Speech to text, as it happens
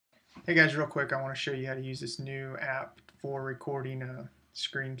Hey guys, real quick, I want to show you how to use this new app for recording a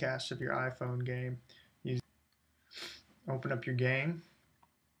screencast of your iPhone game. Open up your game,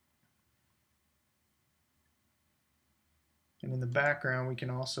 and in the background we can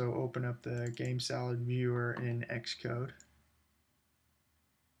also open up the Gamesalad viewer in Xcode.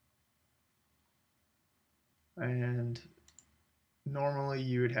 And normally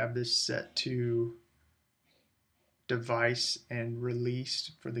you would have this set to device and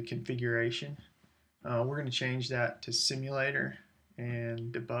released for the configuration. We're going to change that to simulator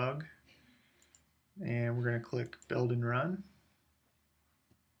and debug, and we're going to click build and run.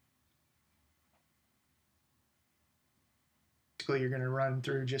 Basically, you're going to run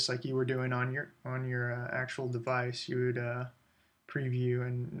through just like you were doing on your actual device. You would preview,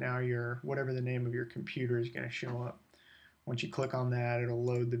 and now your whatever the name of your computer is going to show up. Once you click on that, it'll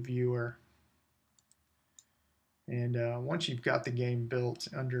load the viewer. And once you've got the game built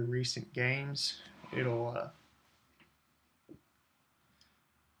under recent games, it'll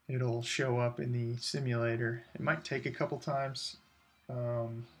show up in the simulator. It might take a couple times.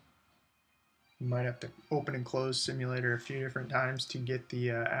 You might have to open and close simulator a few different times to get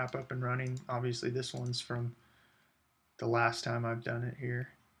the app up and running. Obviously, this one's from the last time I've done it here.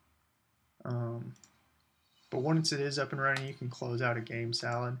 But once it is up and running, you can close out a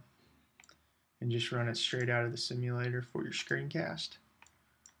Gamesalad and just run it straight out of the simulator for your screencast.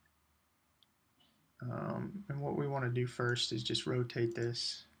 And what we want to do first is just rotate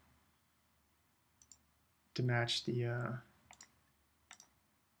this to match the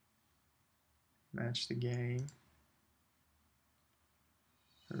game.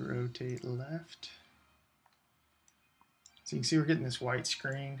 Rotate left. So you can see we're getting this white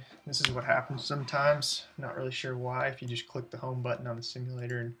screen. This is what happens sometimes. I'm not really sure why. If you just click the home button on the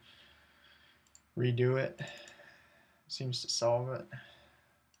simulator and redo it, it seems to solve it.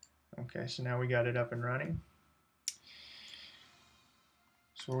 Okay, so now we got it up and running.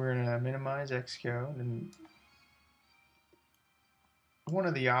 So we're going to minimize Xcode, and one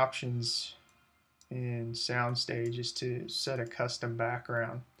of the options in Soundstage is to set a custom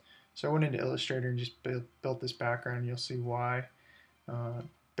background. So I went into Illustrator and just built this background. You'll see why.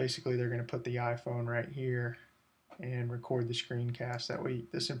 Basically, they're going to put the iPhone right here and record the screencast. That way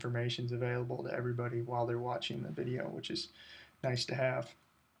this information is available to everybody while they're watching the video, which is nice to have.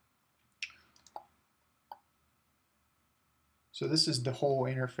 So this is the whole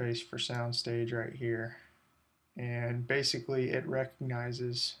interface for Soundstage right here. And basically it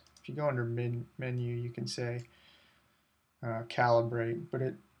recognizes, if you go under menu, you can say calibrate, but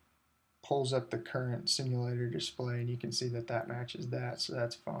it pulls up the current simulator display, and you can see that that matches that, so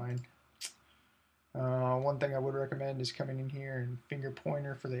that's fine. One thing I would recommend is coming in here and finger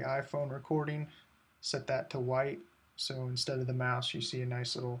pointer for the iPhone recording, set that to white, so instead of the mouse you see a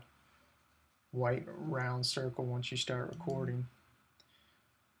nice little white round circle once you start recording.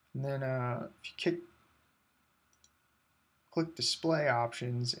 And then if you click display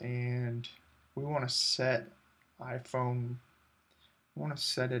options, and we want to set iPhone, we want to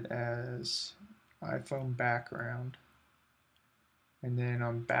set it as iPhone background, and then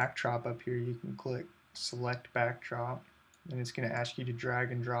on backdrop up here you can click select backdrop, and it's going to ask you to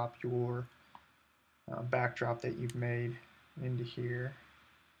drag and drop your backdrop that you've made into here,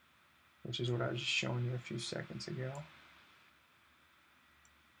 which is what I was just showing you a few seconds ago.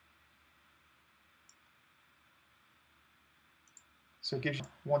 So it gives you,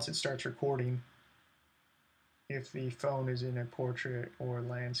 once it starts recording, if the phone is in a portrait or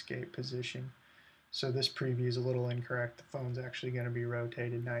landscape position. So this preview is a little incorrect. The phone's actually going to be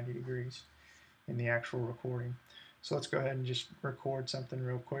rotated 90 degrees in the actual recording. So let's go ahead and just record something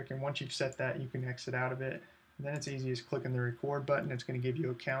real quick. And once you've set that, you can exit out of it. And then it's easy as clicking the record button. It's going to give you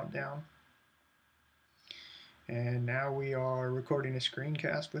a countdown. And now we are recording a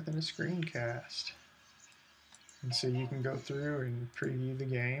screencast within a screencast. And so you can go through and preview the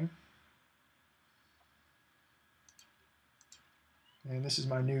game. And this is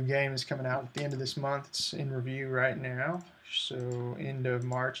my new game. It's coming out at the end of this month. It's in review right now. So end of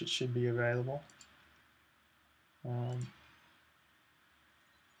March it should be available. But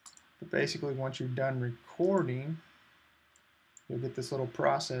basically once you're done recording, you'll get this little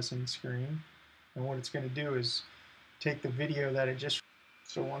processing screen. And what it's going to do is take the video that it just...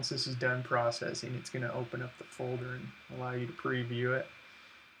 So once this is done processing, it's going to open up the folder and allow you to preview it.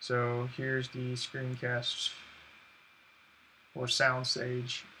 So here's the screencast or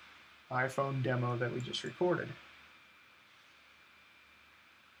Soundstage iPhone demo that we just recorded.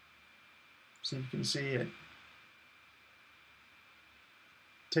 So you can see it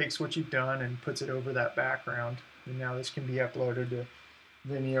takes what you've done and puts it over that background. And now this can be uploaded to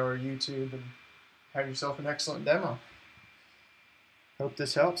Vimeo or YouTube and have yourself an excellent demo. Hope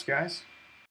this helps, guys.